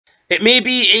It may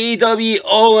be AEW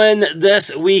All In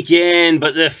this weekend,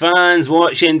 but the fans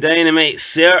watching Dynamite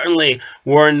certainly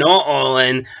were not all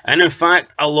in, and in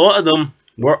fact, a lot of them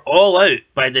were all out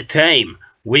by the time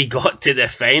we got to the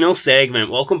final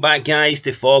segment. Welcome back, guys,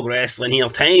 to Fog Wrestling here.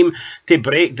 Time to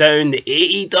break down the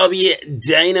AEW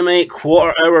Dynamite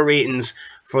quarter-hour ratings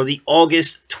for the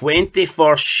August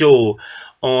 21st show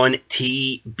on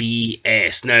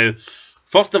TBS. Now,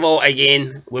 first of all,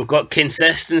 again, we've got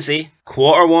consistency.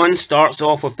 Quarter one starts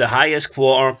off with the highest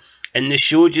quarter, and the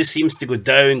show just seems to go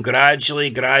down gradually.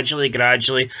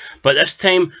 But this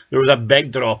time, there was a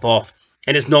big drop-off,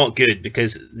 and it's not good,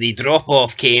 because the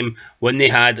drop-off came when they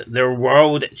had their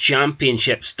World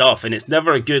Championship stuff, and it's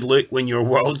never a good look when your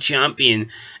World Champion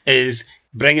is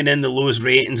bringing in the lowest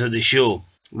ratings of the show.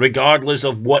 Regardless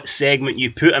of what segment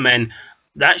you put him in,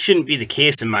 that shouldn't be the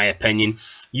case, in my opinion.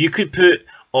 You could put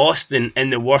Austin in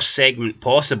the worst segment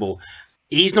possible.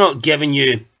 He's not giving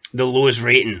you the lowest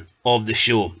rating of the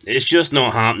show. It's just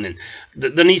not happening.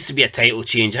 There needs to be a title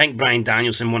change. I think Bryan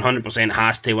Danielson 100%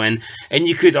 has to win. And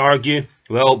you could argue,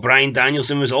 well, Bryan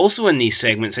Danielson was also in these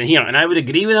segments in here, and I would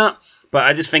agree with that. But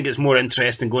I just think it's more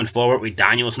interesting going forward with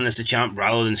Danielson as the champ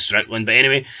rather than Strickland. But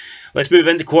anyway, let's move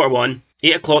into quarter one.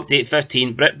 8 o'clock to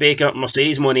 8:15. Britt Baker,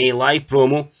 Mercedes Moné live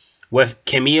promo with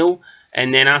Camille.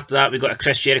 And then after that, we got a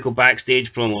Chris Jericho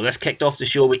backstage promo. This kicked off the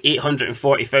show with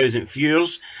 840,000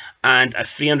 viewers and a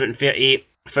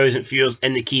 338,000 viewers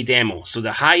in the key demo. So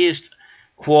the highest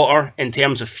quarter in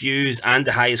terms of views and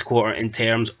the highest quarter in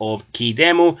terms of key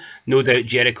demo. No doubt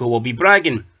Jericho will be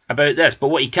bragging about this. But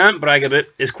what he can't brag about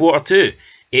is quarter two.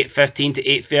 8:15 to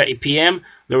 8:30 PM.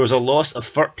 There was a loss of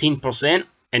 13%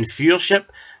 in viewership.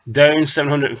 Down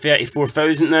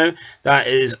 734,000 now. That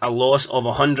is a loss of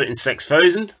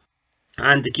 106,000.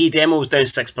 And the key demo was down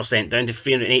 6%, down to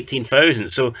 318,000.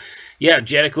 So, yeah,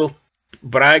 Jericho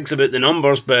brags about the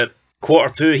numbers, but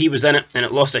quarter two, he was in it, and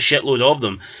it lost a shitload of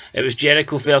them. It was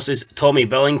Jericho versus Tommy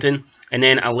Billington, and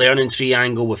then a learning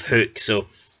triangle with Hook. So,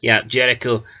 yeah,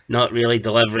 Jericho not really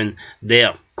delivering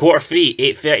there. Quarter three,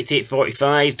 8:30 to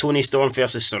 8:45, Toni Storm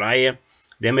versus Saraya.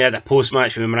 Then we had a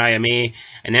post-match with Mariah May,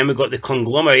 and then we got the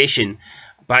conglomeration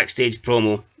backstage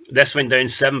promo. This went down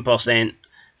 7%.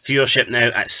 Viewership now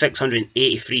at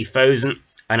 683,000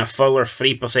 and a further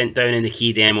 3% down in the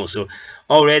key demo. So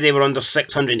already we're under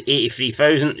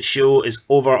 683,000. The show is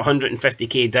over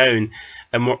 150k down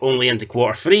and we're only into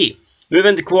quarter three. Move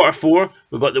into quarter four,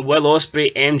 we've got the Will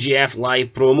Ospreay MJF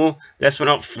live promo. This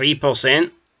went up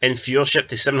 3% in viewership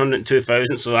to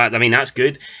 702,000. So I mean, that's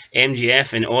good.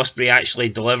 MJF and Ospreay actually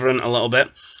delivering a little bit.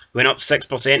 Went up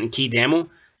 6% in key demo.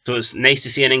 So it's nice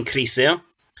to see an increase there.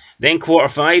 Then quarter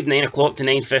five, 9 o'clock to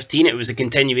 9:15, it was a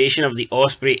continuation of the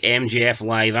Ospreay MJF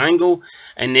live angle.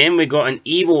 And then we got an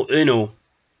Evil Uno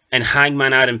and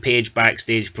Hangman Adam Page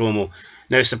backstage promo.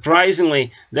 Now,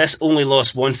 surprisingly, this only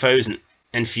lost 1,000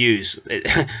 in views.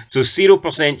 So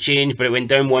 0% change, but it went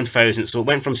down 1,000. So it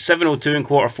went from 702 in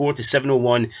quarter four to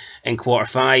 701 in quarter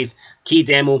five. Key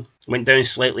demo went down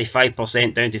slightly,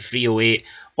 5%, down to 308.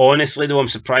 Honestly, though, I'm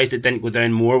surprised it didn't go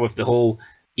down more with the whole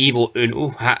Evil Uno,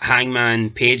 Hangman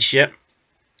Page shit.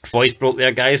 Voice broke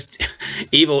there, guys.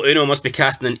 Evil Uno must be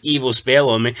casting an evil spell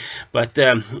on me. But,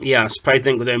 yeah, surprised it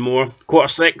didn't go down more. Quarter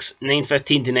six,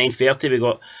 9:15 to 9:30, we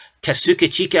got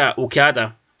Kazuchika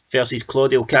Okada versus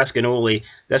Claudio Castagnoli.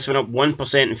 This went up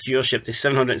 1% in viewership to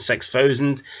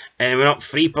 706,000. And it went up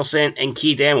 3% in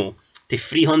key demo to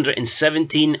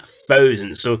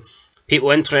 317,000. So,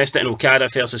 people interested in Okada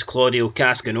versus Claudio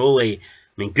Castagnoli.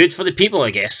 I mean, good for the people, I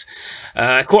guess.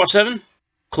 Quarter seven,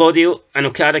 Claudio and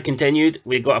Okada continued.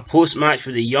 We got a post-match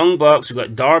with the Young Bucks. We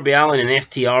got Darby Allin and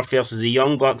FTR versus the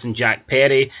Young Bucks and Jack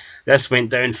Perry. This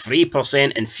went down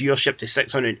 3% in viewership to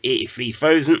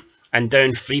 683,000 and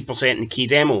down 3% in key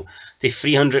demo to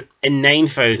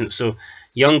 309,000. So,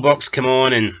 Young Bucks come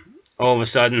on and all of a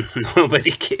sudden,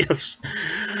 nobody cares.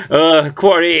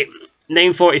 Quarter eight.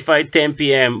 9:45, 10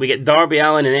 PM, we get Darby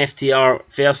Allin and FTR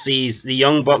versus the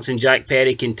Young Bucks and Jack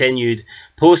Perry continued.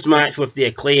 Post-match with the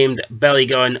acclaimed Billy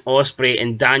Gunn, Ospreay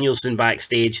and Danielson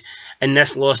backstage. And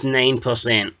this lost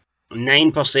 9%.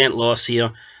 9% loss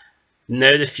here.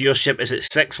 Now the viewership is at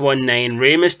 619.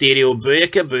 Rey Mysterio,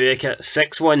 Booyaka Booyaka,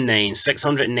 619,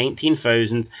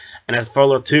 619,000. And a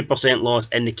further 2% loss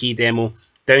in the key demo,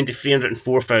 down to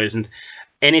 304,000.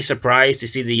 Any surprise to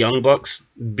see the Young Bucks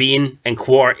being in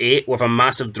quarter eight with a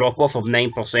massive drop-off of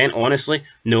 9%? Honestly,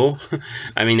 no.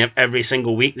 I mean, every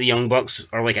single week the Young Bucks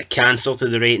are like a cancer to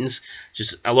the ratings.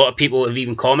 Just a lot of people have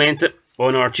even commented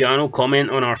on our channel,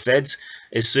 comment on our feeds.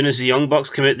 As soon as the Young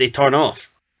Bucks come out, they turn off.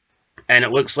 And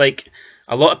it looks like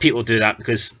a lot of people do that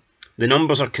because the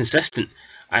numbers are consistent.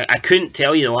 I couldn't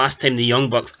tell you the last time the Young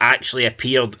Bucks actually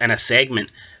appeared in a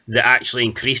segment that actually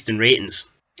increased in ratings.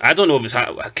 I don't know if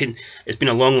it's been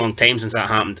a long time since that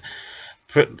happened.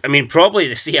 I mean, probably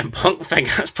the CM Punk thing,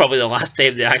 that's probably the last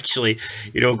time they actually,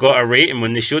 got a rating,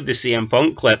 when they showed the CM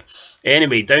Punk clip.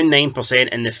 Anyway, down 9%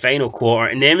 in the final quarter.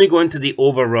 And then we go into the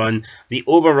Overrun. The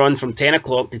Overrun from 10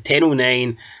 o'clock to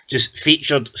 10:09 just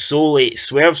featured solely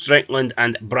Swerve Strickland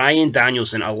and Bryan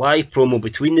Danielson, a live promo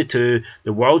between the two,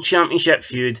 the World Championship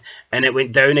feud, and it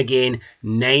went down again,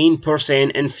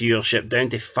 9% in viewership, down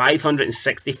to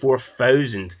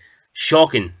 564,000.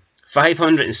 Shocking.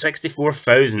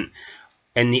 564,000.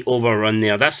 In the Overrun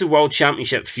there. That's the World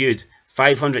Championship feud,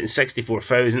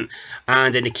 564,000.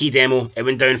 And in the key demo, it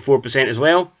went down 4% as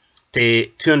well to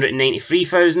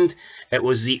 293,000. It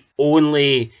was the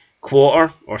only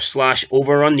quarter or slash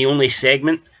Overrun, the only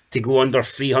segment to go under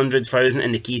 300,000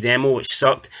 in the key demo, which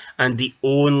sucked, and the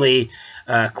only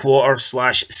quarter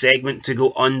slash segment to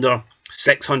go under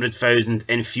 600,000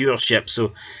 in viewership.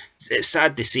 So it's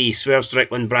sad to see. Swerve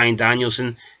Strickland, Bryan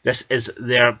Danielson, this is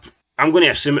their... I'm going to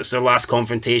assume it's their last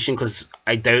confrontation, because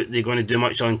I doubt they're going to do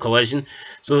much on Collision.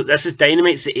 So this is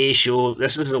Dynamite's the A show.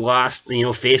 This is the last,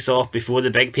 face-off before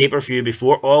the big pay-per-view,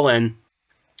 before All In.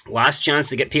 Last chance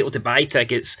to get people to buy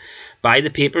tickets, buy the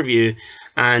pay-per-view,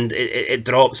 and it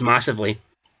drops massively.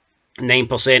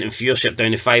 9% in viewership,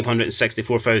 down to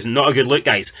 564,000. Not a good look,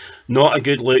 guys. Not a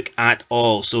good look at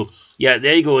all. So, yeah,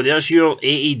 there you go. There's your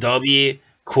AEW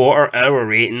quarter-hour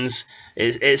ratings.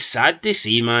 It's sad to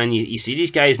see, man. You see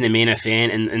these guys in the main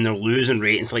event and they're losing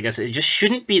ratings like this. It just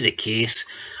shouldn't be the case.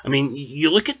 I mean,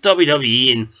 you look at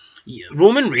WWE and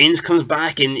Roman Reigns comes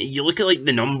back, and you look at like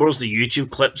the numbers the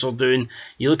YouTube clips are doing.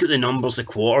 You look at the numbers the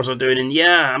quarters are doing, and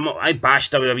yeah, I bash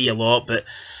WWE a lot, but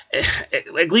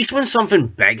at least when something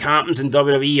big happens in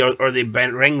WWE, or they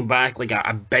bring back like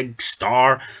a big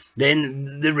star,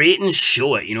 then the ratings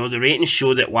show it. The ratings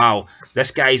show that, wow,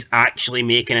 this guy's actually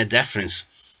making a difference.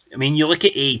 I mean, you look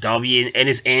at AEW, and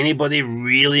is anybody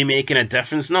really making a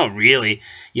difference? Not really.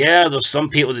 Yeah, there's some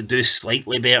people that do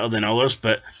slightly better than others,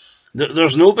 but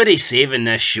there's nobody saving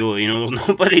this show. There's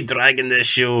nobody dragging this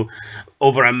show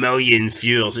over 1 million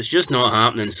viewers. It's just not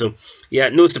happening. So, yeah,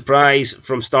 no surprise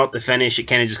from start to finish. It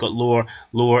kind of just got lower,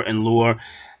 and lower.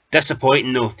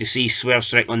 Disappointing, though, to see Swerve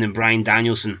Strickland and Bryan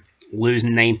Danielson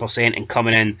losing 9% and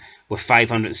coming in with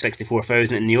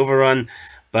 564,000 in the Overrun.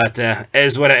 But it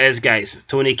is what it is, guys.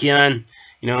 Tony Khan,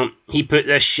 he put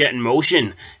this shit in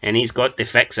motion, and he's got to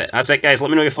fix it. That's it, guys.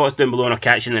 Let me know your thoughts down below, and I'll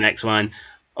catch you in the next one.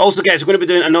 Also, guys, we're going to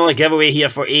be doing another giveaway here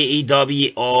for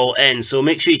AEW All In. So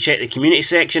make sure you check the community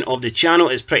section of the channel.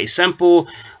 It's pretty simple.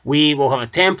 We will have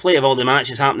a template of all the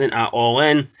matches happening at All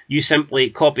In. You simply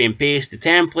copy and paste the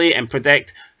template and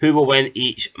predict who will win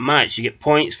each match. You get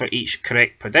points for each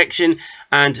correct prediction,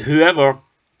 and whoever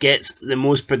gets the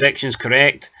most predictions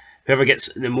correct, whoever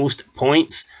gets the most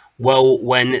points, will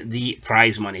win the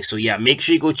prize money. So yeah, make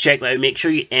sure you go check that out. Make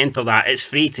sure you enter that. It's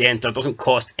free to enter. It doesn't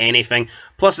cost anything.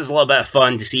 Plus, it's a little bit of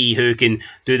fun to see who can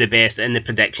do the best in the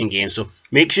prediction game. So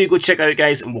make sure you go check it out,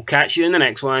 guys, and we'll catch you in the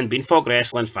next one. Been Fog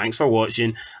Wrestling. Thanks for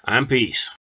watching, and peace.